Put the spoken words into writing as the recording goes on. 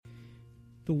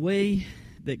The way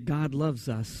that God loves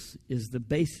us is the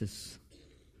basis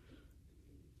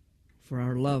for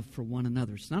our love for one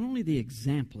another. It's not only the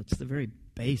example, it's the very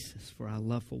basis for our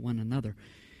love for one another.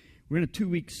 We're in a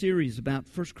 2-week series about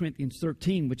 1 Corinthians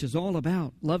 13, which is all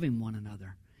about loving one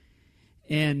another.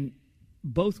 And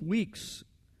both weeks,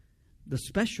 the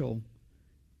special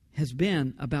has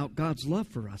been about God's love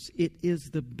for us. It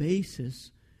is the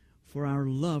basis for our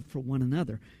love for one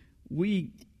another.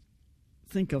 We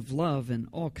think of love in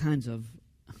all kinds of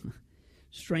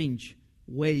strange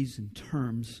ways and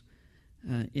terms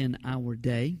in our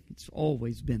day. It's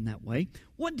always been that way.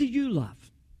 What do you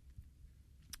love?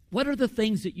 What are the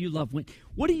things that you love?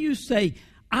 What do you say,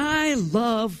 I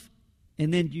love,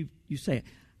 and then you say it.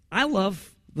 I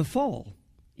love the fall.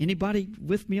 Anybody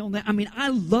with me on that? I mean, I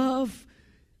love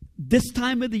this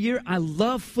time of the year. I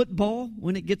love football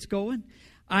when it gets going.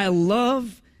 I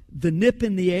love the nip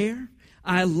in the air.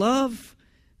 I love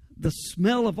the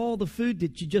smell of all the food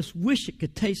that you just wish it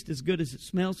could taste as good as it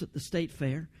smells at the state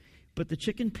fair. But the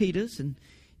chicken pitas and,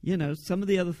 some of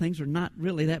the other things are not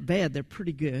really that bad. They're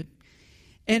pretty good.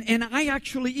 And I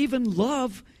actually even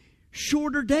love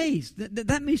shorter days.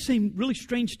 That may seem really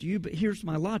strange to you, but here's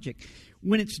my logic.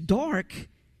 When it's dark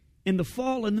in the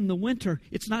fall and in the winter,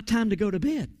 it's not time to go to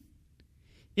bed.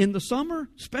 In the summer,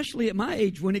 especially at my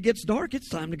age, when it gets dark, it's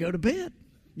time to go to bed,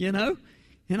 And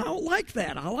I don't like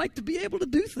that. I like to be able to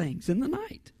do things in the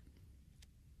night.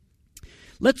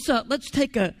 Let's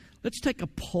take a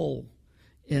poll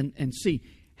and see.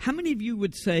 How many of you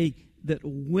would say that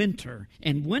winter,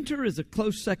 and winter is a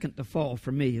close second to fall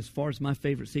for me as far as my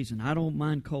favorite season. I don't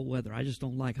mind cold weather. I just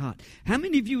don't like hot. How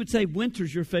many of you would say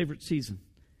winter's your favorite season?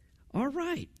 All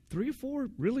right. 3 or 4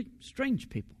 really strange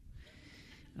people.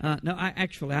 No,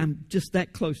 I'm just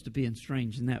that close to being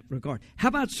strange in that regard. How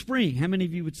about spring? How many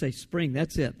of you would say spring?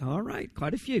 That's it. All right,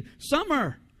 quite a few.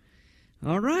 Summer.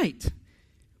 All right.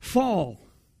 Fall.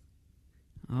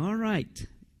 All right.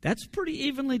 That's pretty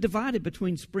evenly divided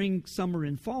between spring, summer,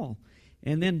 and fall.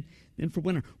 And then for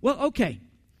winter. Well, okay.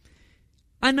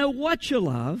 I know what you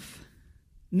love.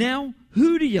 Now,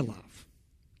 who do you love?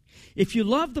 If you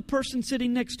love the person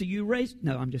sitting next to you,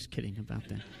 no, I'm just kidding about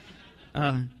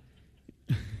that.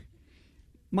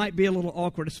 Might be a little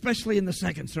awkward, especially in the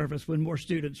second service when more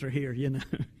students are here,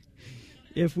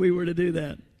 if we were to do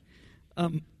that.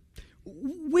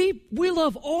 We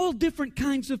love all different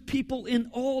kinds of people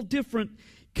in all different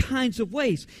kinds of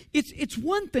ways. It's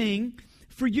one thing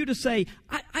for you to say,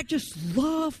 I just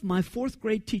love my 4th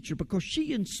grade teacher because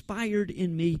she inspired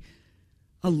in me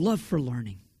a love for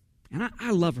learning. And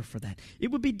I love her for that.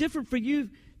 It would be different for you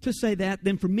to say that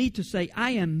than for me to say,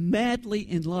 I am madly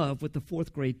in love with the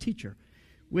 4th grade teacher,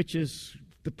 which is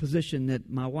the position that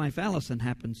my wife Allison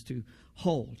happens to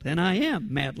hold. And I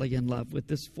am madly in love with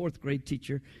this 4th grade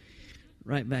teacher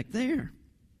right back there.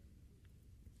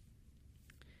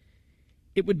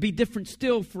 It would be different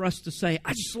still for us to say,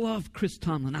 I just love Chris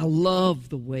Tomlin. I love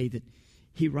the way that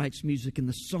he writes music and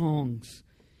the songs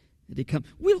that he comes.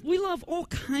 We love all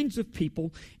kinds of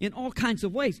people in all kinds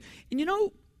of ways. And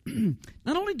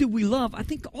not only do we love, I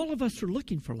think all of us are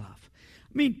looking for love.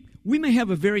 I mean, we may have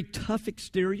a very tough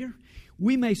exterior.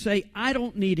 We may say, I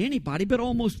don't need anybody, but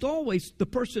almost always the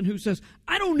person who says,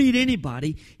 I don't need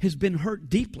anybody has been hurt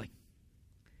deeply.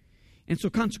 And so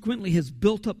consequently has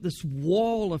built up this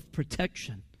wall of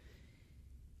protection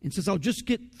and says, I'll just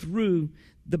get through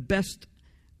the best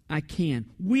I can.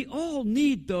 We all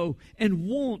need, though, and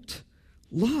want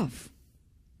love.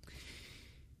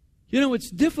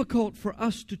 It's difficult for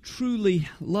us to truly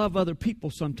love other people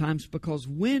sometimes because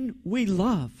when we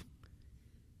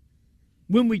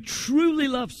truly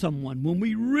love someone, when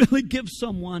we really give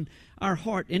someone our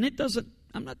heart, and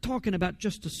I'm not talking about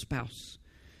just a spouse,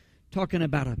 talking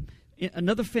about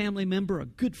another family member, a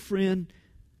good friend,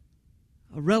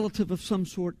 a relative of some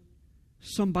sort,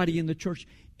 somebody in the church.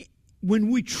 When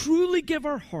we truly give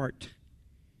our heart,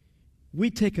 we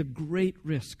take a great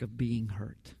risk of being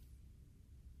hurt.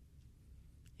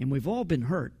 And we've all been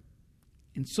hurt.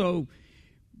 And so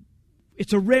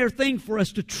it's a rare thing for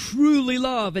us to truly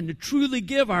love and to truly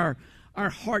give our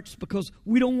hearts because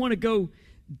we don't want to go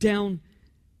down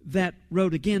that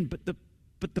road again. But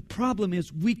the problem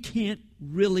is we can't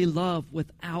really love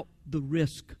without the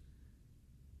risk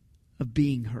of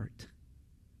being hurt.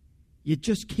 You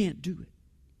just can't do it.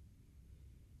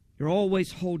 You're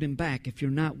always holding back if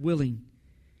you're not willing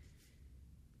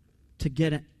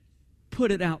to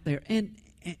put it out there.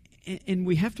 And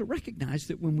we have to recognize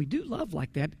that when we do love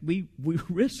like that, we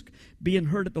risk being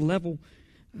hurt at the level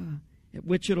at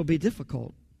which it'll be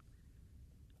difficult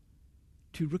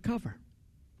to recover.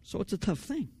 So it's a tough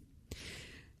thing.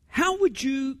 How would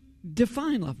you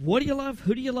define love? What do you love?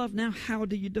 Who do you love? Now, how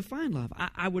do you define love?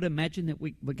 I would imagine that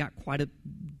we got quite a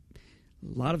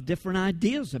lot of different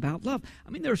ideas about love. I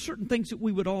mean, there are certain things that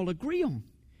we would all agree on.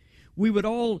 We would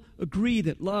all agree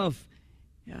that love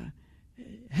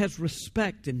has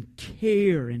respect and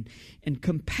care and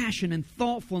compassion and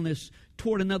thoughtfulness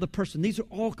toward another person. These are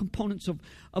all components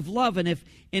of love. And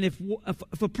if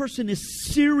a person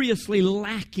is seriously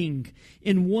lacking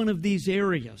in one of these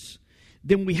areas,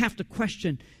 then we have to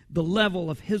question the level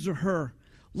of his or her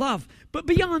love. But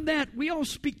beyond that, we all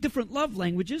speak different love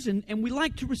languages, and we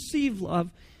like to receive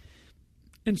love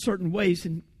in certain ways.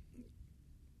 And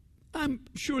I'm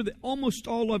sure that almost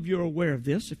all of you are aware of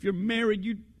this. If you're married,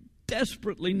 you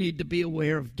desperately need to be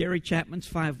aware of Gary Chapman's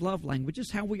 5 love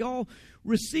languages, how we all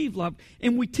receive love.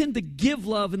 And we tend to give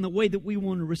love in the way that we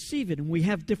want to receive it. And we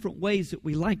have different ways that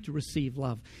we like to receive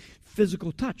love.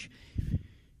 Physical touch.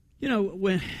 You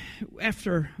know,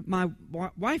 after my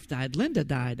wife died, Linda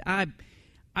died,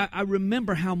 I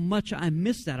remember how much I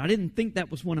missed that. I didn't think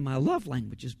that was one of my love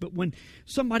languages, but when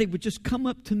somebody would just come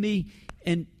up to me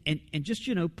and just,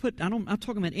 I'm not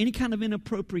talking about any kind of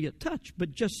inappropriate touch,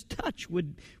 but just touch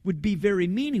would be very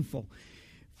meaningful.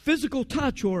 Physical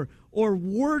touch or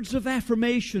words of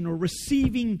affirmation or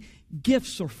receiving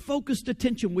gifts or focused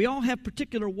attention. We all have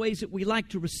particular ways that we like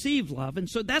to receive love, and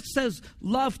so that says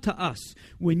love to us.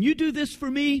 When you do this for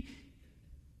me,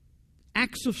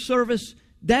 acts of service,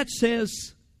 that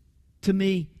says to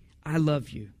me, I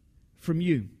love you, from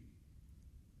you.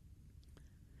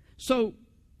 So,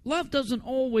 love doesn't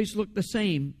always look the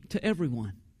same to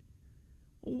everyone.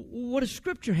 What does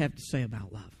Scripture have to say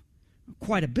about love?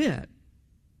 Quite a bit,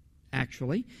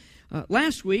 actually.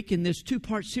 Last week, in this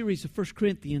 2-part series of 1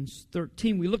 Corinthians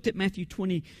 13, we looked at Matthew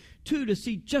 22 to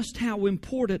see just how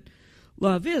important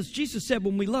love is. Jesus said,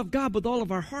 when we love God with all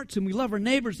of our hearts and we love our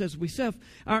neighbors as we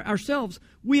ourselves,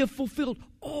 we have fulfilled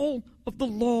all of the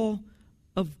law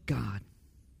of God.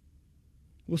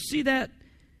 We'll see that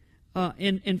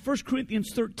in 1 Corinthians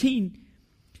 13,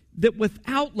 that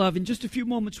without love, in just a few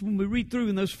moments when we read through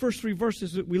in those first 3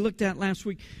 verses that we looked at last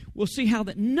week, we'll see how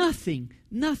that nothing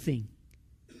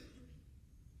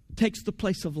takes the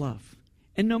place of love.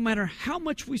 And no matter how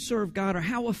much we serve God or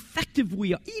how effective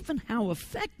we are, even how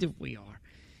effective we are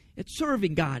at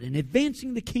serving God and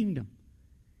advancing the kingdom,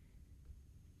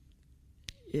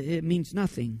 it means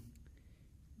nothing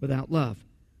without love.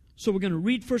 So we're going to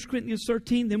read 1 Corinthians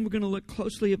 13, then we're going to look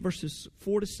closely at verses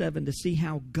 4 to 7 to see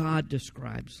how God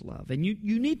describes love. And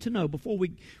you need to know, before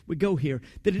we go here,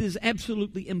 that it is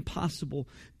absolutely impossible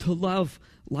to love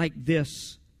like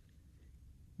this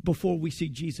before we see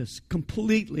Jesus,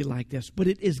 completely like this. But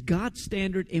it is God's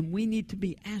standard, and we need to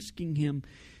be asking Him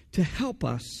to help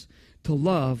us to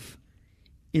love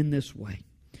in this way.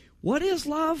 What is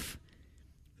love?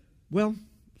 Well,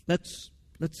 let's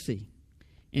see.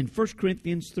 In 1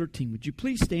 Corinthians 13, would you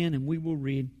please stand and we will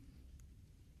read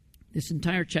this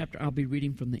entire chapter. I'll be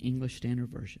reading from the English Standard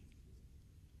Version.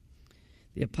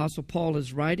 The Apostle Paul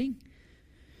is writing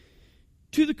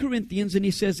to the Corinthians, and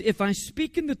he says, if I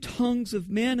speak in the tongues of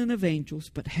men and of angels,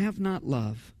 but have not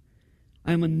love,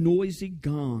 I am a noisy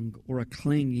gong or a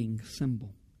clanging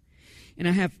cymbal.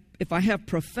 And if I have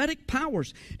prophetic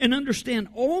powers and understand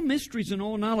all mysteries and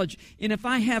all knowledge, and if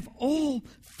I have all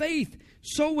faith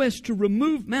so as to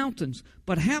remove mountains,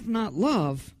 but have not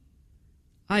love,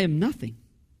 I am nothing.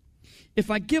 If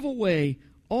I give away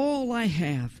all I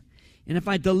have, and if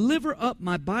I deliver up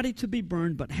my body to be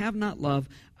burned, but have not love,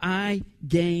 I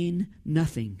gain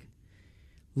nothing.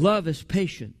 Love is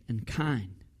patient and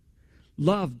kind.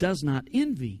 Love does not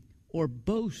envy or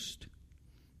boast.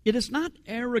 It is not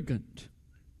arrogant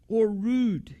or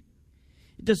rude.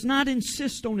 It does not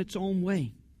insist on its own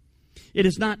way. It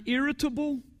is not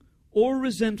irritable or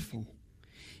resentful.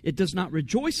 It does not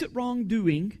rejoice at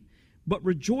wrongdoing, but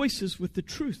rejoices with the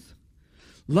truth.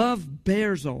 Love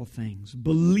bears all things,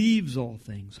 believes all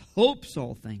things, hopes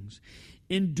all things,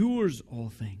 endures all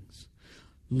things.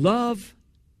 Love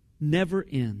never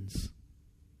ends.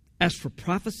 As for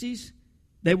prophecies,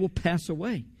 they will pass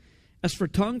away. As for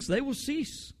tongues, they will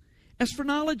cease. As for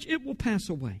knowledge, it will pass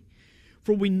away.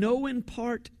 For we know in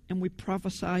part and we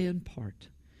prophesy in part.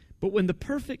 But when the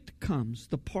perfect comes,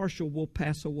 the partial will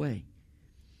pass away.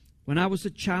 When I was a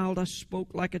child, I spoke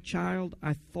like a child,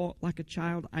 I thought like a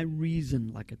child, I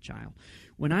reasoned like a child.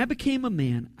 When I became a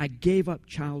man, I gave up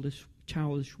childish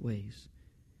ways.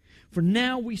 For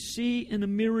now we see in a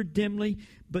mirror dimly,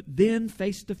 but then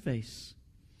face to face.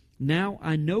 Now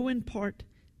I know in part,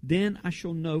 then I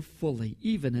shall know fully,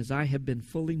 even as I have been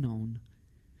fully known.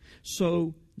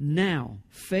 So now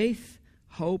faith,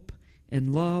 hope,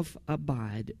 and love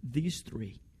abide, these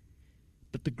 3.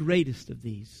 But the greatest of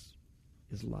these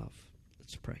is love.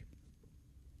 Let's pray.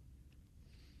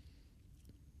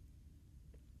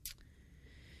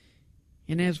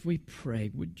 And as we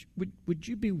pray, would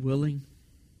you be willing?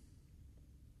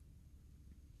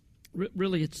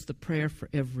 Really, it's the prayer for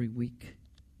every week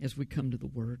as we come to the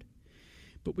Word.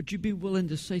 But would you be willing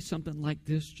to say something like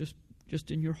this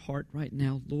just in your heart right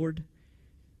now? Lord,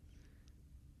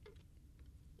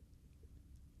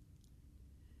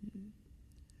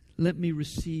 let me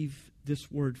receive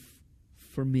this word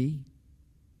for me.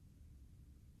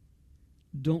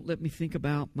 Don't let me think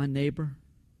about my neighbor.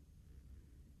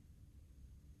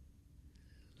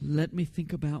 Let me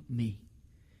think about me.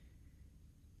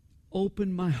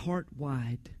 Open my heart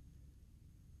wide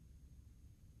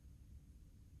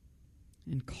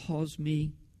and cause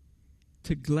me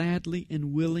to gladly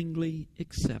and willingly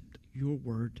accept your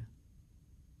word.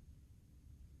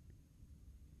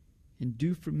 And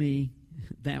do for me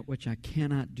that which I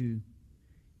cannot do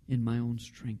in my own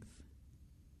strength.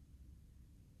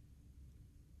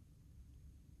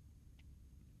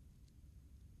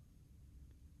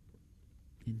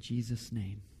 In Jesus'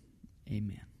 name,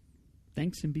 amen.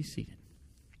 Thanks, and be seated.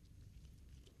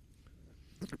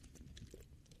 I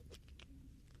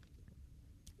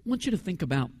want you to think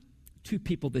about two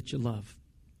people that you love.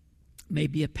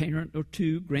 Maybe a parent or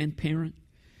two, grandparent.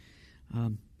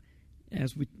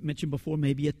 As we mentioned before,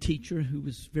 maybe a teacher who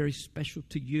was very special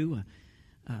to you,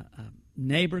 a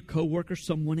neighbor, co-worker,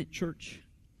 someone at church.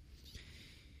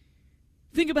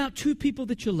 Think about two people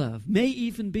that you love. May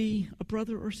even be a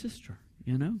brother or sister.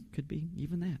 Could be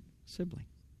even that, sibling.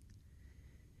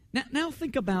 Now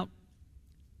think about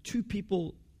two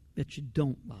people that you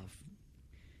don't love.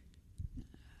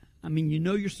 I mean,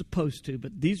 you're supposed to,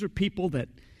 but these are people that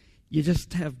you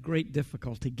just have great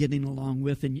difficulty getting along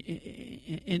with, and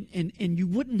you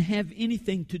wouldn't have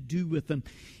anything to do with them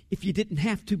if you didn't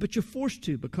have to, but you're forced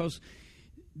to because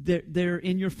they're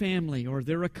in your family, or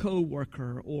they're a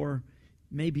co-worker, or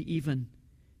maybe even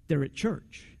they're at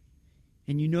church.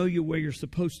 And you're where you're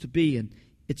supposed to be, and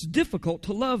it's difficult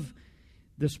to love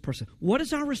this person. What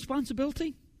is our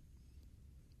responsibility?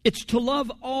 It's to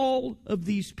love all of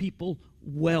these people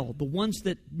well, the ones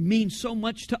that mean so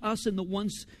much to us and the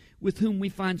ones with whom we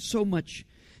find so much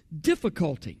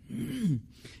difficulty.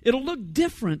 It'll look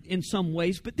different in some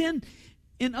ways, but then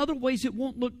in other ways it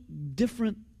won't look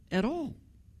different at all.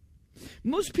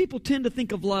 Most people tend to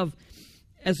think of love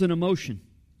as an emotion.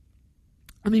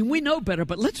 I mean, we know better,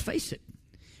 but let's face it.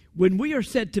 When we are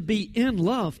said to be in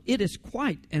love, it is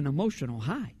quite an emotional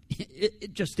high.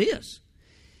 It just is.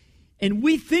 And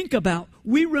we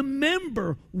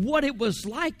remember what it was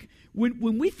like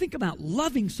when we think about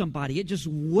loving somebody. It just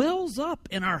wells up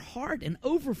in our heart and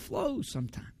overflows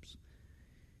sometimes.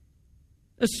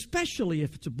 Especially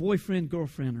if it's a boyfriend,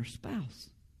 girlfriend, or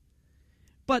spouse.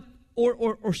 But,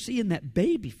 or seeing that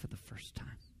baby for the first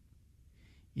time.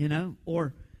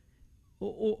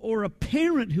 Or a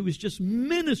parent who has just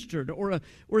ministered, or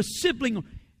a sibling,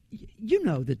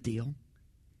 the deal,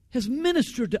 has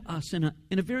ministered to us in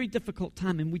a very difficult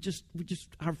time, and we just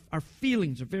our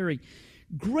feelings are very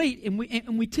great, and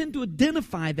we tend to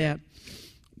identify that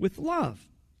with love.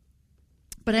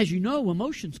 But as you know,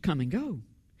 emotions come and go,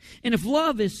 and if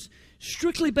love is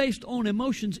strictly based on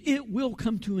emotions, it will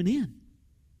come to an end.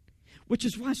 Which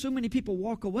is why so many people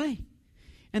walk away,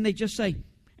 and they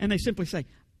simply say,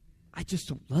 I just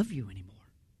don't love you anymore.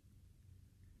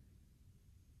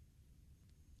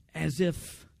 As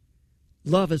if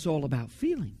love is all about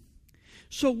feeling.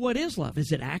 So what is love?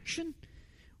 Is it action?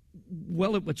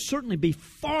 Well, it would certainly be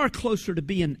far closer to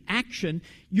being action.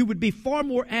 You would be far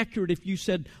more accurate if you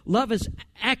said love is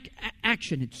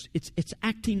action. It's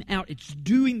acting out. It's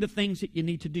doing the things that you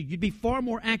need to do. You'd be far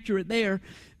more accurate there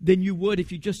than you would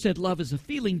if you just said love is a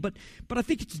feeling. But I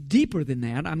think it's deeper than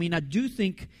that. I mean, I do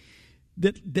think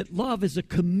that love is a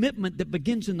commitment that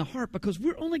begins in the heart, because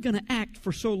we're only going to act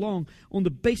for so long on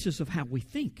the basis of how we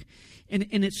think. And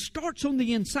it starts on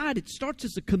the inside. It starts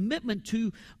as a commitment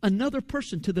to another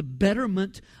person, to the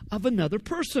betterment of another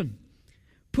person,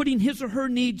 putting his or her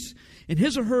needs and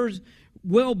his or her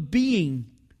well-being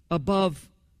above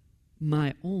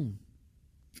my own.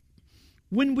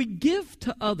 When we give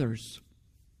to others,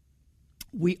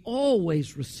 we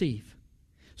always receive.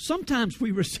 Sometimes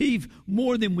we receive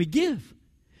more than we give.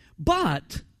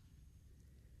 But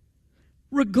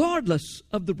regardless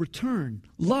of the return,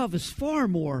 love is far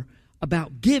more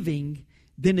about giving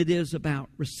than it is about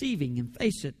receiving. And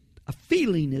face it, a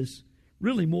feeling is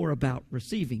really more about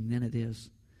receiving than it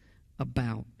is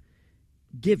about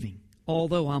giving.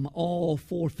 Although I'm all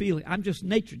for feeling. I'm just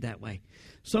natured that way.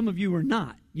 Some of you are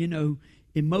not.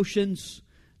 Emotions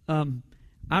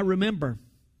I remember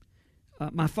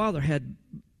my father had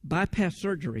bypass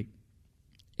surgery,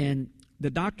 and the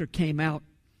doctor came out,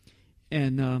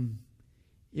 and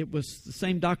it was the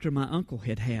same doctor my uncle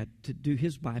had to do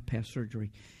his bypass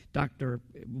surgery.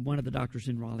 One of the doctors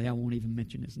in Raleigh, I won't even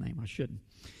mention his name, I shouldn't.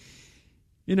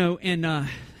 And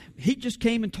he just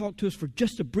came and talked to us for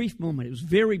just a brief moment. It was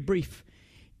very brief.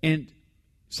 And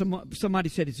somebody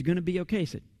said, "Is he going to be okay?" He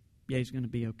said, "Yeah, he's going to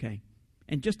be okay."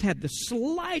 And just had the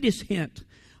slightest hint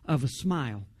of a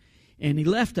smile. And he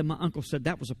left, and my uncle said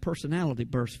that was a personality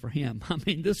burst for him. I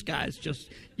mean, this guy's just,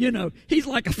 he's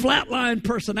like a flatline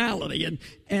personality.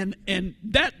 And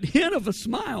that hint of a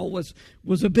smile was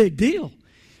a big deal.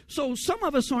 So some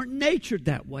of us aren't natured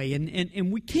that way.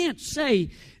 And we can't say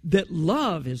that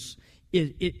love is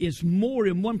more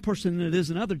in one person than it is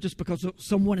in another just because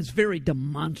someone is very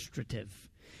demonstrative.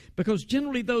 Because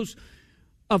generally those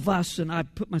of us, and I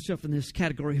put myself in this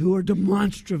category, who are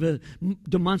demonstrative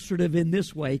in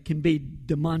this way can be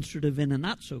demonstrative in a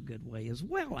not so good way as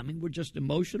well. I mean, we're just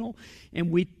emotional, and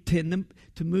we tend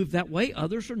to move that way.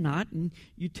 Others are not, and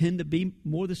you tend to be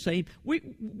more the same.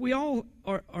 We all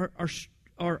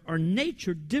are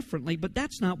natured differently, but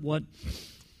that's not what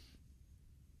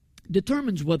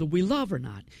determines whether we love or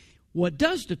not. What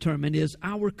does determine is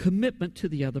our commitment to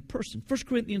the other person. 1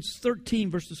 Corinthians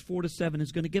 13, verses 4 to 7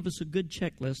 is going to give us a good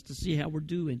checklist to see how we're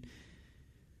doing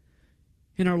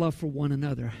in our love for one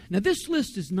another. Now, this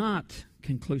list is not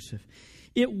conclusive.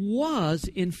 It was,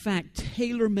 in fact,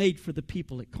 tailor-made for the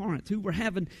people at Corinth who were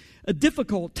having a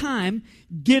difficult time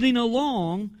getting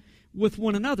along with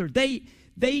one another.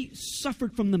 They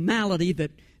suffered from the malady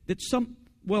that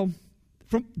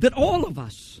all of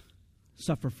us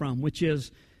suffer from, which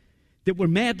is that we're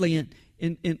madly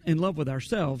in love with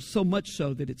ourselves, so much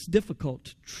so that it's difficult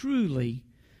to truly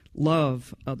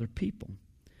love other people.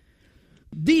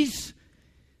 These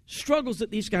struggles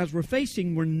that these guys were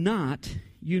facing were not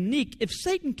unique. If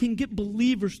Satan can get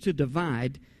believers to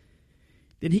divide,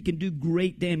 then he can do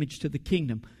great damage to the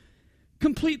kingdom.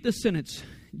 Complete the sentence.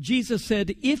 Jesus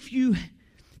said,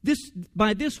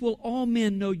 by this will all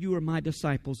men know you are my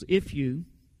disciples, if you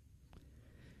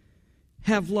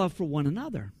have love for one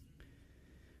another.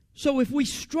 So if we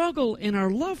struggle in our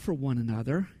love for one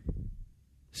another,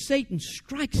 Satan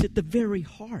strikes at the very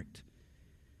heart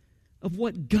of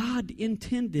what God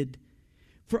intended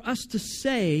for us to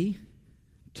say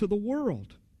to the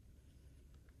world.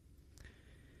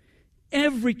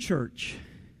 Every church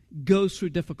goes through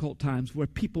difficult times where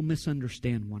people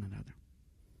misunderstand one another.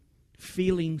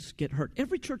 Feelings get hurt.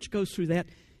 Every church goes through that.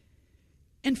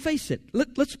 And face it,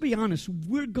 let's be honest,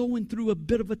 we're going through a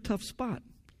bit of a tough spot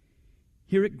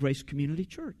here at Grace Community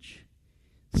Church.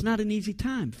 It's not an easy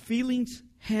time. Feelings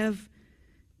have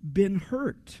been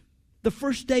hurt. The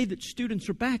first day that students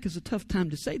are back is a tough time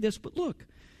to say this, but look,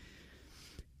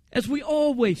 as we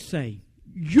always say,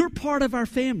 you're part of our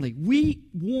family. We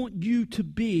want you to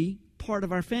be part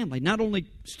of our family. Not only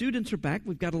students are back,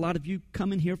 we've got a lot of you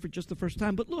coming here for just the first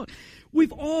time, but look,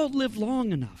 we've all lived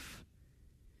long enough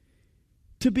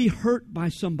to be hurt by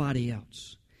somebody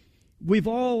else. We've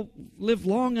all lived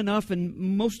long enough, and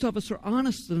most of us are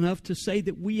honest enough to say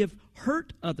that we have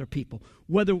hurt other people,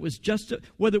 whether it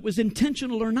was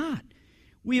intentional or not.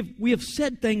 We have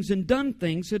said things and done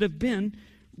things that have been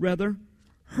rather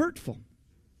hurtful.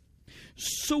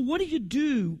 So what do you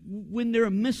do when there are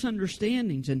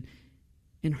misunderstandings and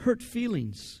hurt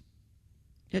feelings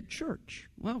at church?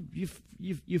 Well,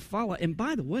 you follow. And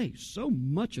by the way, so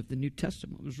much of the New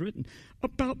Testament was written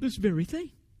about this very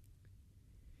thing.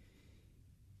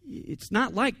 It's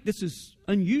not like this is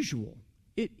unusual.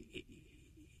 It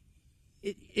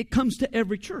comes to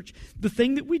every church. The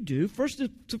thing that we do, first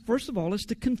of all, is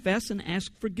to confess and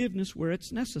ask forgiveness where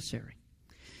it's necessary.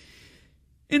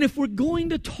 And if we're going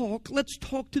to talk, let's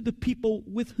talk to the people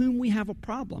with whom we have a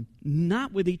problem,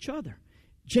 not with each other.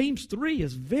 James 3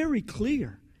 is very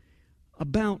clear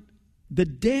about the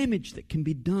damage that can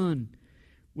be done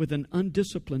with an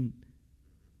undisciplined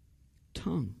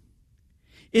tongue.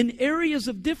 In areas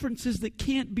of differences that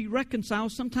can't be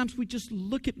reconciled, sometimes we just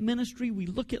look at ministry, we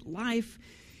look at life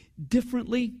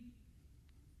differently.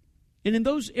 And in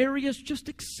those areas, just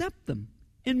accept them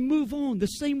and move on the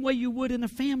same way you would in a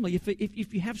family.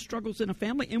 If you have struggles in a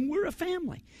family, and we're a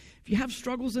family, if you have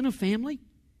struggles in a family,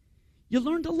 you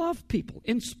learn to love people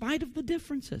in spite of the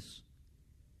differences.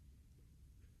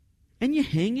 And you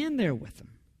hang in there with them.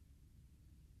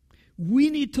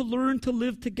 We need to learn to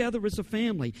live together as a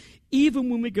family, even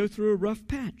when we go through a rough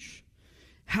patch.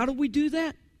 How do we do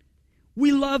that?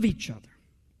 We love each other.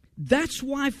 That's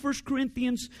why 1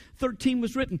 Corinthians 13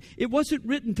 was written. It wasn't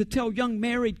written to tell young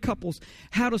married couples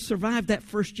how to survive that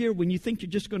first year when you think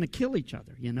you're just going to kill each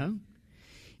other,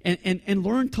 and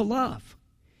learn to love.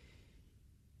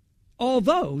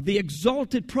 Although the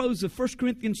exalted prose of 1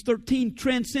 Corinthians 13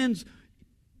 transcends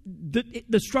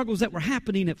the struggles that were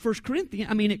happening at at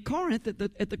Corinth,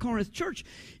 at the Corinth church,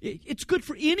 it's good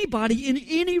for anybody in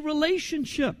any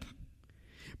relationship.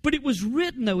 But it was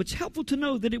written, though, it's helpful to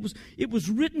know that it was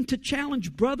written to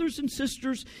challenge brothers and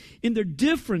sisters in their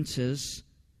differences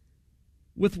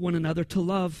with one another to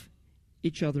love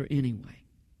each other anyway.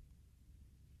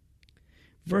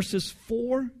 Verses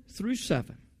 4 through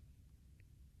 7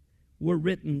 were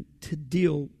written to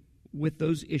deal with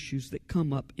those issues that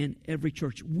come up in every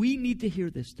church. We need to hear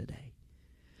this today.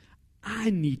 I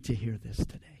need to hear this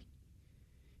today.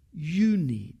 You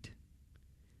need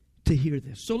to hear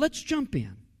this. So let's jump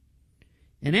in.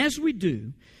 And as we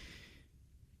do,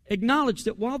 acknowledge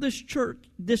that while this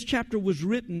chapter was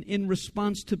written in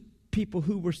response to people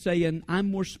who were saying,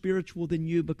 I'm more spiritual than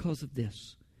you because of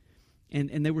this,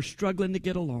 and they were struggling to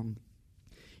get along,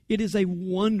 it is a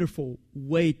wonderful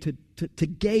way to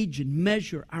gauge and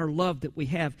measure our love that we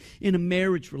have in a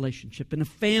marriage relationship, in a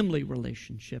family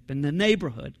relationship, in the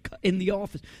neighborhood, in the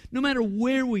office. No matter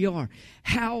where we are,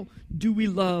 how do we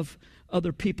love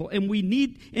other people? And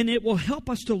it will help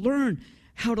us to learn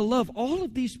how to love all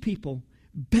of these people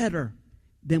better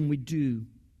than we do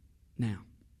now.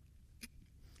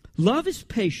 Love is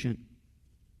patient.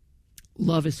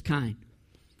 Love is kind.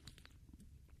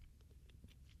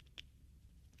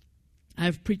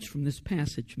 I've preached from this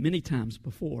passage many times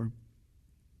before,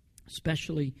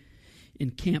 especially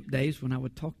in camp days when I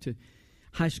would talk to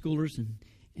high schoolers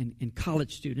and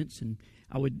college students, and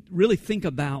I would really think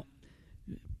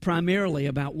primarily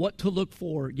about what to look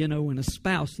for, in a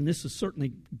spouse. And this is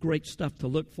certainly great stuff to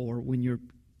look for when you're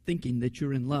thinking that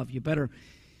you're in love. You better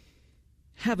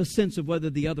have a sense of whether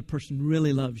the other person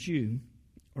really loves you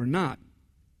or not.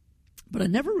 But I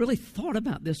never really thought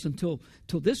about this until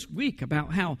this week,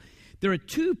 about how there are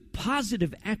two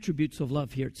positive attributes of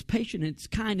love here. It's patient and it's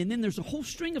kind. And then there's a whole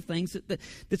string of things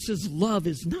that says love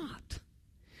is not.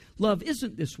 Love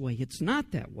isn't this way. It's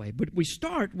not that way. But we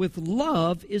start with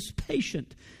love is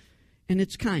patient and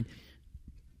it's kind.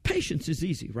 Patience is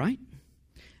easy, right?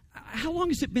 How long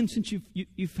has it been since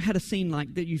you've had a scene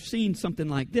like that? You've seen something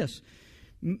like this.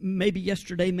 Maybe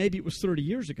yesterday, maybe it was 30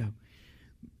 years ago.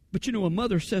 But a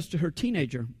mother says to her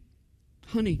teenager,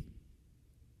 honey,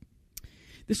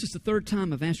 this is the third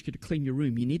time I've asked you to clean your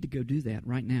room. You need to go do that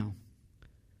right now.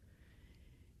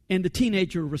 And the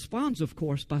teenager responds, of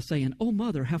course, by saying, oh,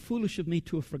 mother, how foolish of me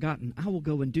to have forgotten. I will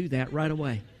go and do that right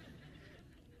away.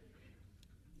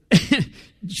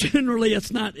 Generally,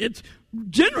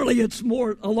 it's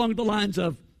more along the lines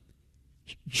of,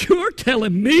 you're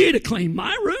telling me to clean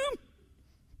my room?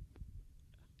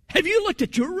 Have you looked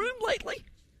at your room lately?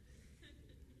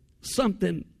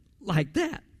 Something like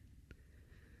that.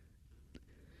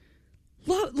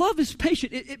 Love is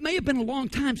patient. It may have been a long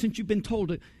time since you've been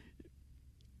told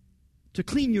to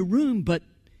clean your room, but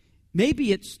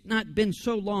maybe it's not been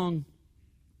so long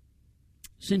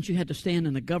since you had to stand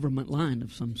in a government line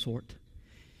of some sort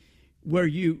where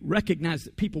you recognize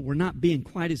that people were not being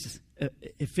quite as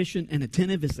efficient and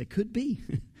attentive as they could be,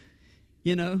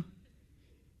 and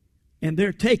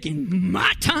they're taking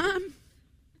my time.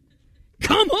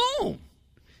 Come on,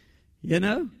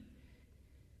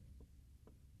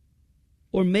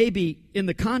 Or maybe in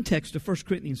the context of 1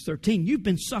 Corinthians 13, you've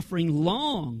been suffering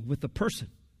long with a person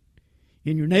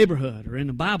in your neighborhood or in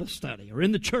a Bible study or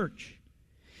in the church.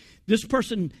 This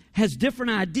person has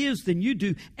different ideas than you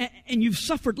do, and you've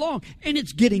suffered long, and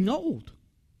it's getting old.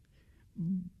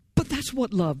 But that's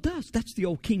what love does. That's the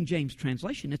old King James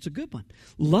translation. It's a good one.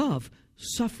 Love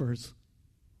suffers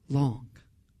long.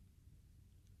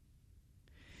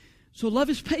 So love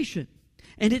is patient,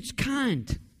 and it's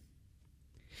kind.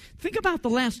 Think about the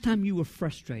last time you were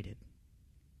frustrated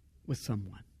with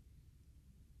someone.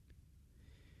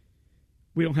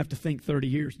 We don't have to think 30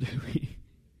 years, do we?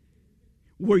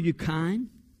 Were you kind?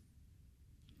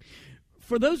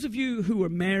 For those of you who are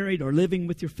married or living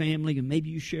with your family, and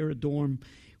maybe you share a dorm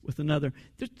with another,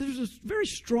 there's a very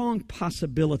strong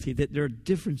possibility that there are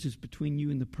differences between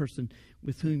you and the person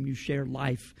with whom you share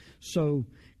life so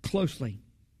closely.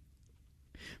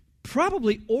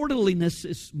 Probably orderliness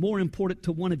is more important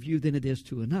to one of you than it is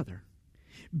to another.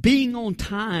 Being on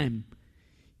time,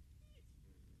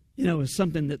 is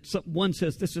something that one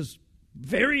says this is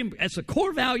it's a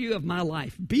core value of my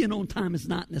life. Being on time is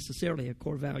not necessarily a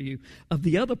core value of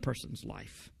the other person's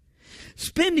life.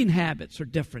 Spending habits are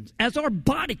different, as are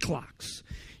body clocks.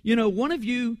 One of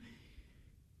you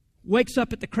wakes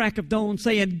up at the crack of dawn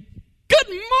saying, "Good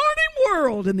morning,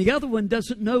 world," and the other one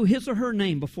doesn't know his or her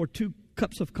name before 2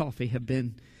 cups of coffee have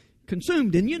been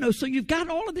consumed. And, so you've got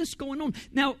all of this going on.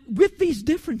 Now, with these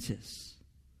differences,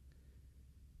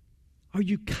 are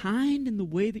you kind in the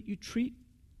way that you treat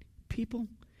people,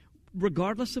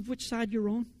 regardless of which side you're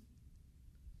on?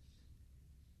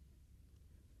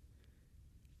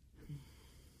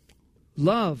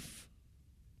 Love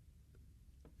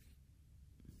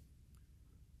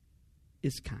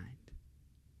is kind.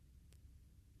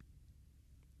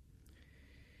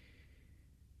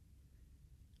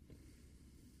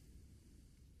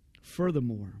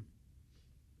 Furthermore,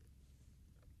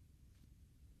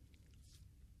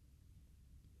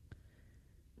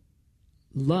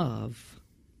 love,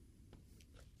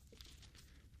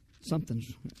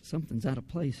 something's out of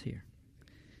place here.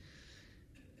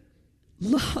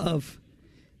 Love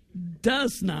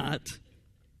does not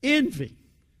envy.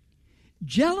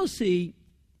 Jealousy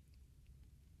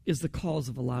is the cause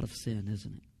of a lot of sin,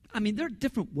 isn't it? I mean, there are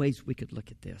different ways we could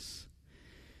look at this.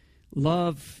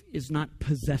 Love is not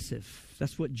possessive.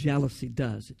 That's what jealousy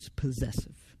does. It's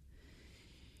possessive.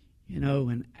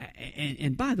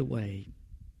 And by the way,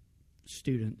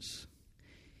 students,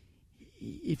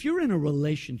 if you're in a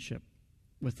relationship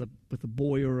with a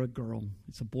boy or a girl,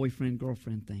 it's a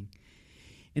boyfriend-girlfriend thing,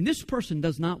 and this person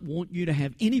does not want you to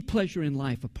have any pleasure in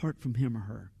life apart from him or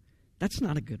her, that's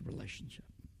not a good relationship.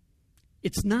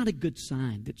 It's not a good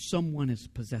sign that someone is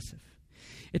possessive.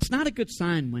 It's not a good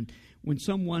sign when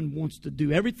someone wants to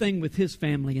do everything with his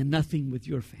family and nothing with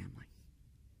your family.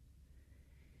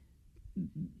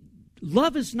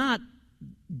 Love is not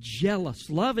jealous.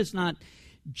 Love is not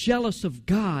jealous of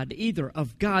God either,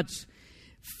 of God's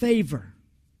favor.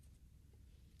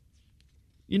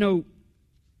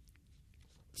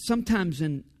 Sometimes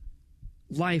in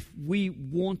life we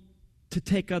want to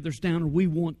take others down, or we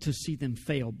want to see them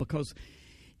fail, because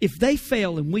if they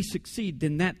fail and we succeed,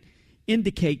 then that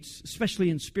indicates, especially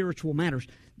in spiritual matters,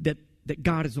 that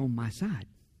God is on my side.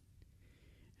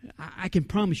 I can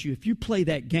promise you, if you play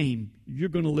that game, you're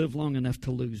going to live long enough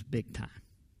to lose big time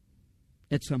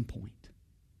at some point.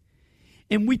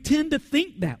 And we tend to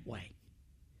think that way.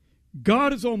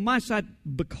 God is on my side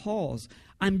because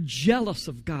I'm jealous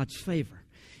of God's favor.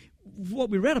 What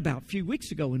we read about a few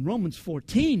weeks ago in Romans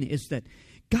 14 is that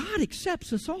God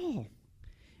accepts us all.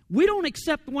 We don't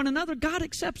accept one another. God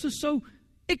accepts us, so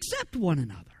accept one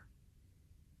another.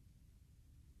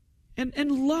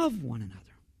 And love one another.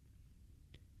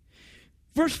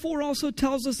 Verse 4 also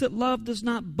tells us that love does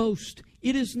not boast.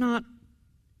 It is not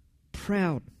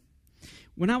proud.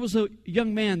 When I was a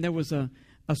young man, there was a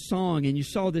song, and you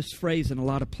saw this phrase in a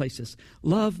lot of places.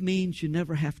 Love means you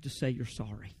never have to say you're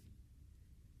sorry.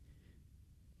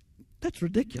 That's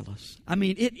ridiculous. I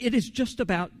mean, it is just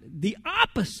about the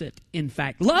opposite, in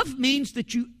fact. Love means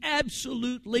that you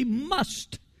absolutely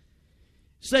must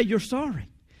say you're sorry.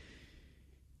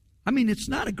 I mean, it's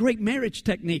not a great marriage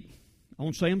technique. I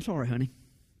won't say I'm sorry, honey.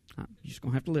 I'm just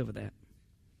going to have to live with that.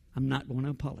 I'm not going to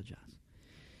apologize.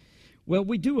 Well,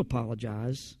 we do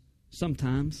apologize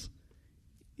sometimes,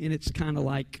 and it's kind of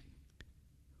like,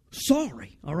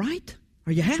 sorry, all right?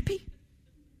 Are you happy?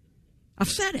 I've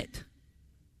said it.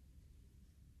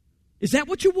 Is that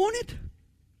what you wanted?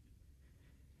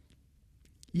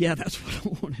 Yeah, that's what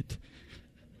I wanted.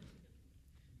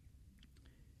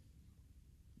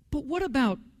 But what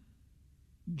about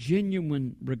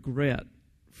genuine regret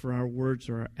for our words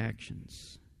or our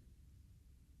actions?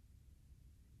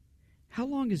 How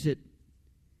long has it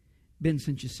been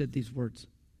since you said these words?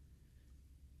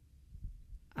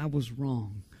 I was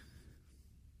wrong.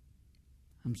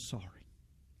 I'm sorry.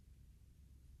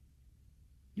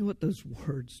 You know what those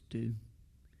words do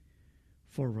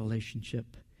for a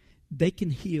relationship? They can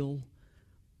heal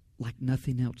like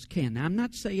nothing else can. Now, I'm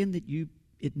not saying that you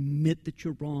admit that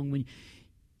you're wrong. When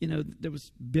there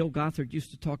was Bill Gothard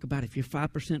used to talk about if you're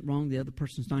 5% wrong, the other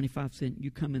person's 95%.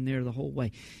 You come in there the whole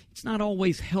way. It's not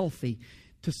always healthy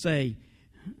to say,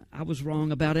 I was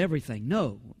wrong about everything.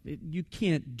 No, you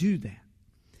can't do that.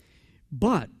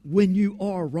 But when you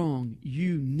are wrong,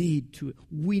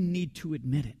 we need to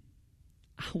admit it.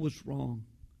 I was wrong.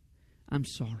 I'm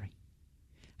sorry.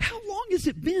 How long has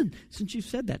it been since you've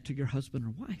said that to your husband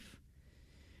or wife?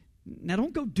 Now,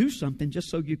 don't go do something just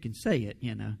so you can say it,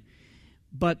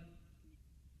 But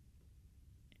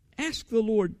ask the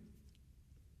Lord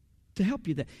to help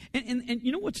you there. And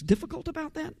you know what's difficult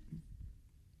about that?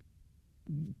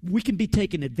 We can be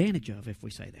taken advantage of if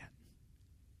we say that.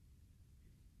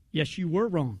 Yes, you were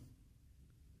wrong.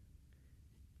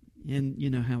 And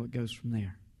you know how it goes from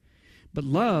there. But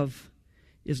love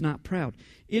is not proud.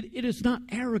 It is not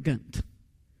arrogant.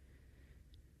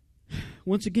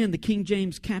 Once again, the King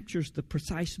James captures the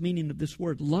precise meaning of this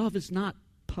word. Love is not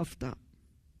puffed up.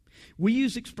 We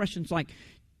use expressions like,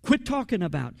 quit talking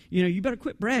about, you better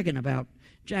quit bragging about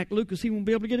Jack Lucas. He won't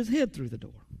be able to get his head through the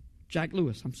door. Jack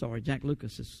Lucas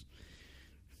is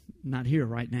not here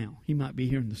right now. He might be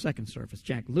here in the second service.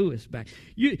 Jack Lewis back.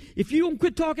 If you don't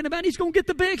quit talking about it, he's going to get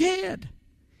the big head.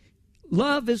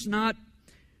 Love is not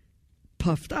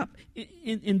puffed up.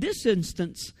 In this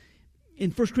instance,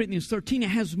 in 1 Corinthians 13, it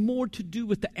has more to do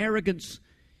with the arrogance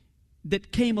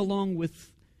that came along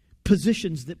with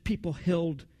positions that people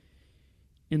held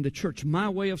in the church. My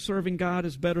way of serving God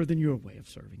is better than your way of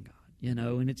serving God,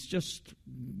 and it's just,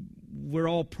 we're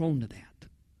all prone to that.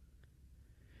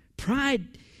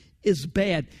 Pride is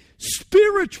bad.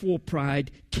 Spiritual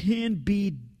pride can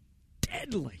be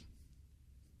deadly.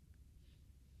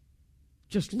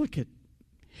 Just look at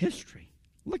history.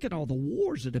 Look at all the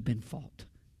wars that have been fought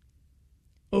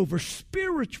over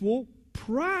spiritual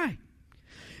pride.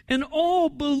 And all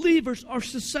believers are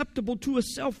susceptible to a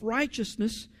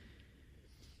self-righteousness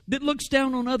that looks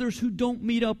down on others who don't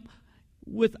meet up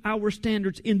with our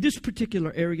standards in this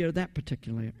particular area or that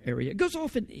particular area. It goes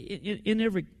off in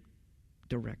every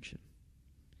direction.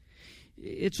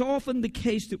 It's often the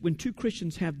case that when two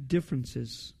Christians have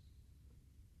differences,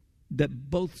 that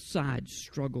both sides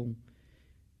struggle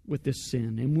with this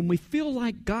sin. And when we feel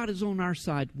like God is on our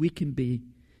side, we can be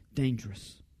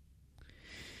dangerous.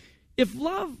 If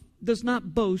love does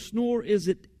not boast, nor is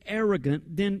it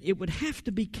arrogant, then it would have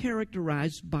to be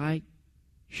characterized by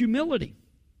humility.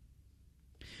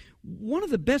 One of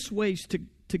the best ways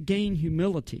to gain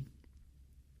humility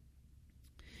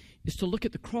is to look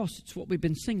at the cross. It's what we've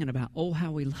been singing about. Oh,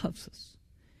 how He loves us.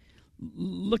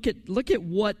 Look at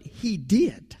what He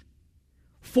did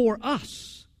for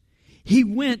us. He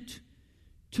went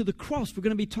to the cross. We're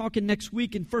going to be talking next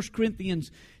week in 1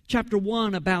 Corinthians chapter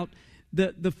 1 about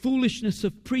the foolishness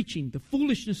of preaching, the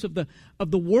foolishness of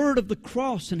the word of the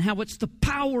cross, and how it's the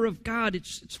power of God.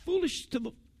 It's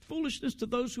foolishness to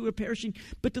those who are perishing,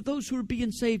 but to those who are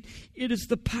being saved, it is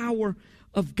the power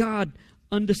of God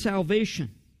unto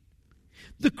salvation.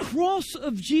 The cross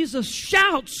of Jesus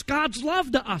shouts God's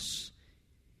love to us.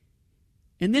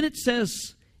 And then it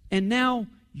says, and now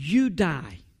you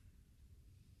die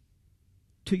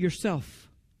to yourself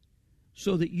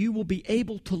so that you will be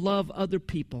able to love other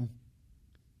people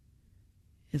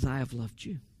as I have loved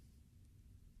you.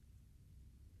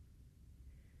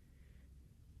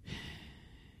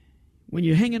 When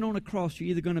you're hanging on a cross, you're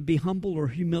either going to be humble or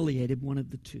humiliated, one of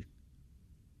the two.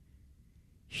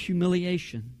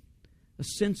 Humiliation, a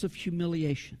sense of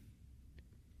humiliation,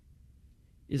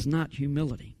 is not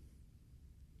humility.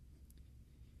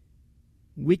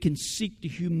 We can seek to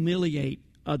humiliate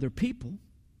other people.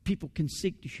 People can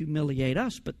seek to humiliate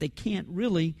us, but they can't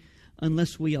really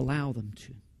unless we allow them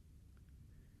to.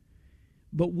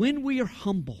 But when we are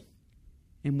humble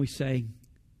and we say,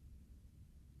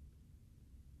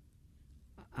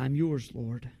 I'm yours,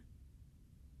 Lord,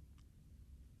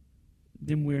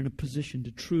 then we're in a position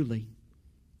to truly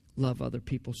love other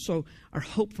people. So our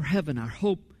hope for heaven, our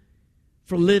hope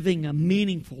for living a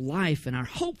meaningful life, and our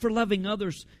hope for loving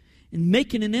others and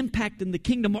making an impact in the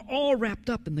kingdom are all wrapped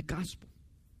up in the gospel.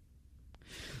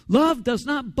 Love does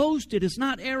not boast, it is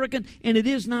not arrogant, and it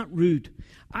is not rude.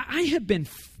 I have been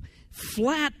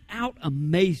flat out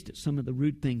amazed at some of the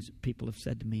rude things that people have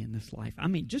said to me in this life. I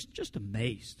mean, just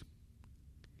amazed.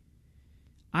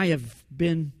 I have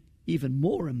been even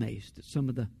more amazed at some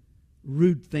of the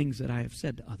rude things that I have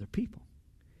said to other people.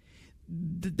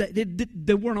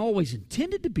 They weren't always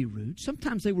intended to be rude.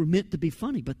 Sometimes they were meant to be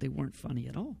funny, but they weren't funny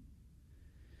at all.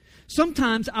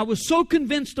 Sometimes I was so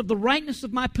convinced of the rightness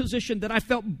of my position that I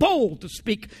felt bold to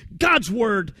speak God's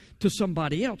word to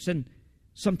somebody else. And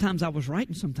sometimes I was right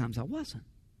and sometimes I wasn't.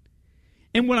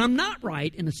 And when I'm not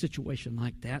right in a situation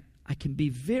like that, I can be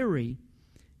very,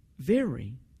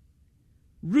 very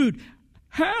rude.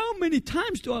 How many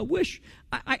times do I wish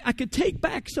I could take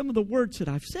back some of the words that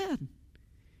I've said?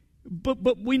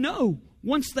 But we know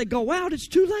once they go out, it's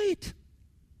too late.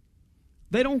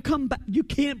 They don't come back. You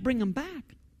can't bring them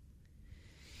back.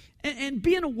 And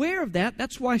being aware of that,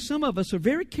 that's why some of us are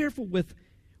very careful with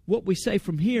what we say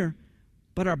from here,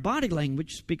 but our body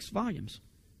language speaks volumes.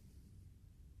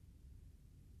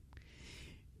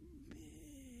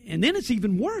 And then it's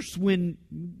even worse when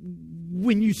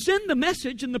you send the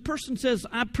message and the person says,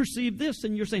 I perceive this,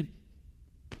 and you're saying,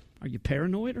 are you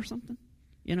paranoid or something?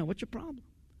 What's your problem?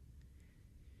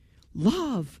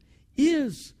 Love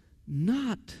is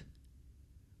not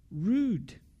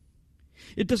rude.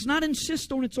 It does not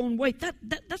insist on its own way.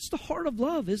 That's the heart of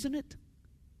love, isn't it?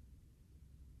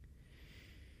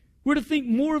 We're to think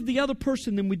more of the other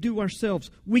person than we do ourselves.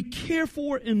 We care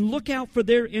for and look out for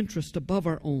their interest above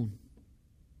our own.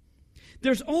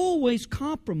 There's always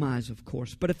compromise, of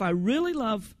course, but if I really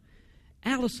love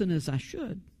Allison as I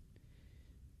should,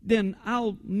 then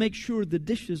I'll make sure the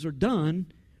dishes are done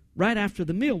right after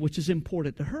the meal, which is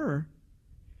important to her,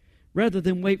 rather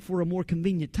than wait for a more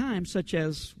convenient time, such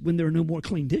as when there are no more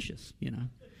clean dishes,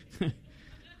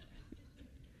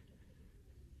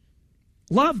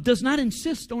 Love does not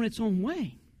insist on its own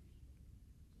way.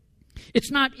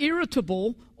 It's not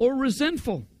irritable or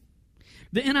resentful.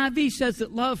 The NIV says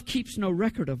that love keeps no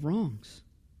record of wrongs.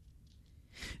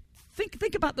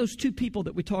 Think about those two people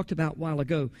that we talked about a while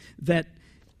ago that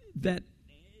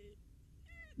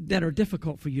are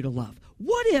difficult for you to love.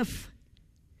 What if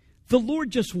the Lord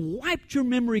just wiped your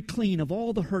memory clean of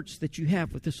all the hurts that you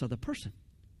have with this other person?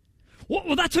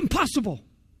 Well, that's impossible.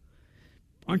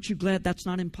 Aren't you glad that's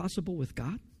not impossible with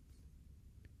God?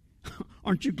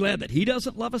 Aren't you glad that He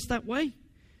doesn't love us that way?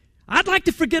 I'd like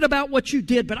to forget about what you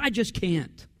did, but I just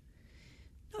can't.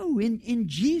 No, in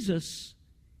Jesus,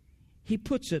 He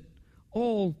puts it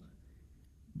all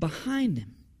behind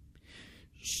Him.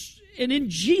 And in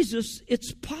Jesus,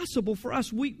 it's possible for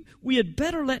us. We had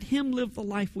better let Him live the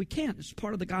life we can. It's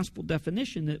part of the gospel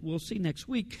definition that we'll see next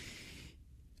week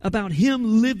about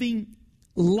Him living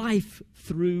life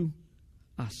through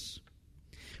us.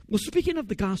 Well, speaking of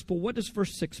the gospel, what does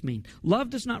verse 6 mean?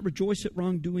 Love does not rejoice at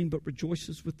wrongdoing, but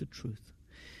rejoices with the truth.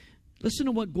 Listen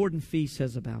to what Gordon Fee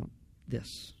says about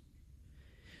this.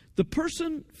 The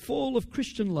person full of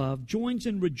Christian love joins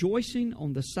in rejoicing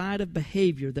on the side of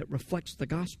behavior that reflects the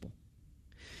gospel.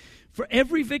 For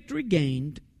every victory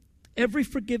gained, every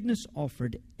forgiveness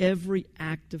offered, every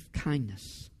act of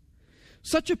kindness.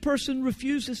 Such a person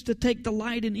refuses to take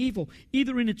delight in evil,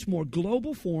 either in its more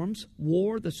global forms,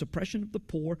 war, the suppression of the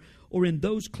poor, or in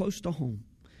those close to home,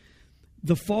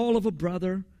 the fall of a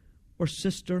brother or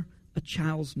sister, a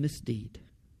child's misdeed.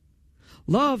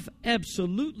 Love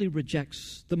absolutely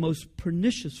rejects the most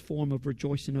pernicious form of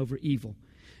rejoicing over evil,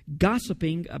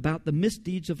 gossiping about the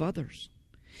misdeeds of others.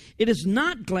 It is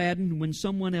not gladdened when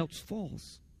someone else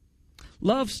falls.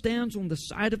 Love stands on the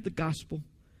side of the gospel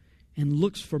and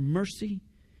looks for mercy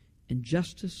and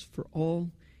justice for all,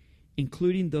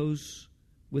 including those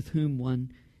with whom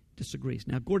one disagrees.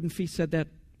 Now, Gordon Fee said that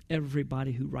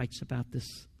everybody who writes about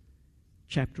this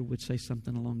chapter would say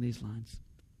something along these lines.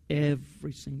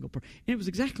 Every single person. And it was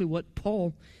exactly what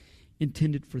Paul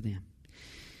intended for them.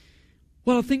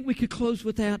 Well, I think we could close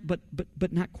with that, but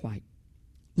not quite.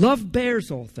 Love bears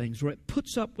all things, or it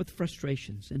puts up with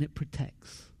frustrations, and it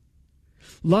protects.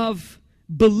 Love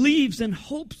believes and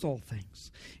hopes all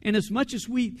things. And as much as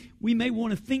we may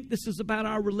want to think this is about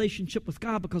our relationship with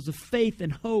God because of faith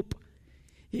and hope,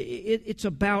 it's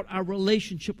about our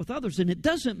relationship with others. And it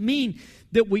doesn't mean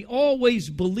that we always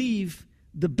believe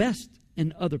the best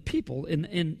in other people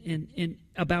and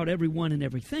about everyone and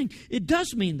everything. It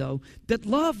does mean, though, that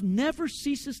love never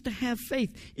ceases to have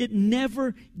faith. It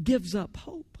never gives up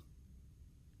hope.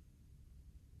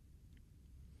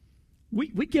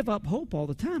 We give up hope all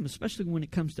the time, especially when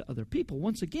it comes to other people.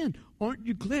 Once again, aren't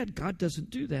you glad God doesn't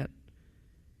do that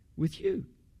with you?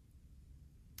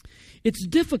 It's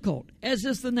difficult, as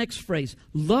is the next phrase.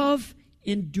 Love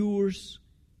endures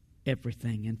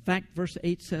everything. In fact, verse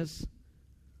 8 says,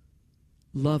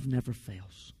 love never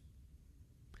fails.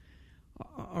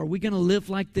 Are we going to live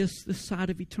like this side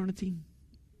of eternity?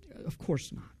 Of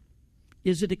course not.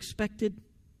 Is it expected?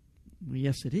 Well,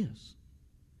 yes, it is.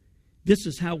 This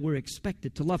is how we're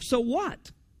expected to love. So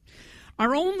what?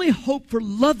 Our only hope for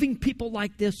loving people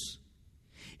like this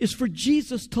is for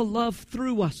Jesus to love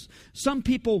through us. Some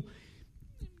people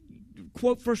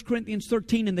quote 1 Corinthians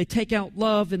 13 and they take out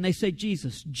love and they say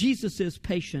Jesus. Jesus is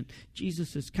patient.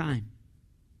 Jesus is kind.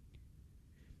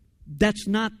 That's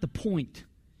not the point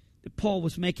that Paul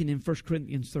was making in 1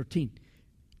 Corinthians 13,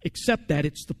 except that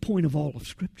it's the point of all of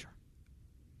Scripture.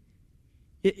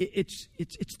 It's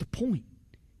the point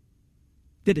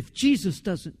that if Jesus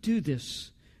doesn't do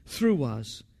this through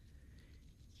us,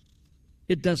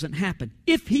 it doesn't happen.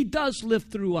 If He does live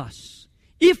through us,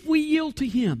 if we yield to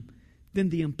Him, then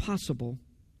the impossible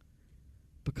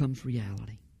becomes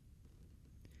reality.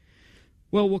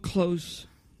 Well, we'll close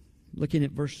looking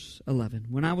at verse 11.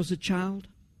 When I was a child,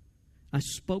 I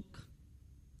spoke,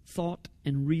 thought,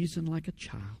 and reasoned like a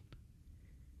child.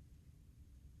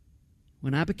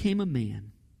 When I became a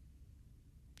man,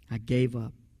 I gave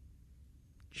up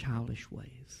childish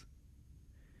ways.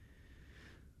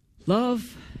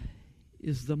 Love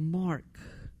is the mark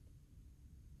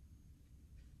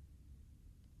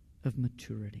of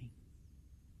maturity.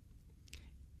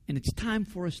 And it's time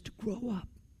for us to grow up.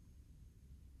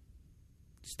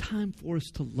 It's time for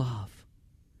us to love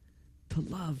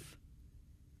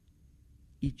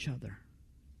each other.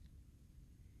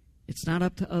 It's not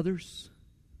up to others.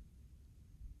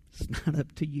 It's not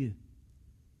up to you.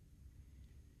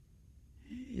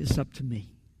 It's up to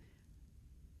me.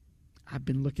 I've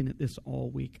been looking at this all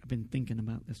week. I've been thinking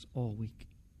about this all week.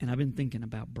 And I've been thinking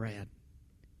about Brad.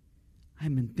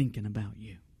 I've been thinking about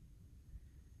you.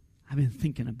 I've been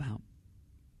thinking about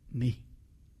me.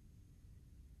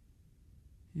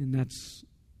 And that's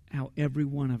how every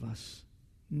one of us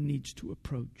needs to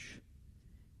approach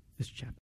this chapter.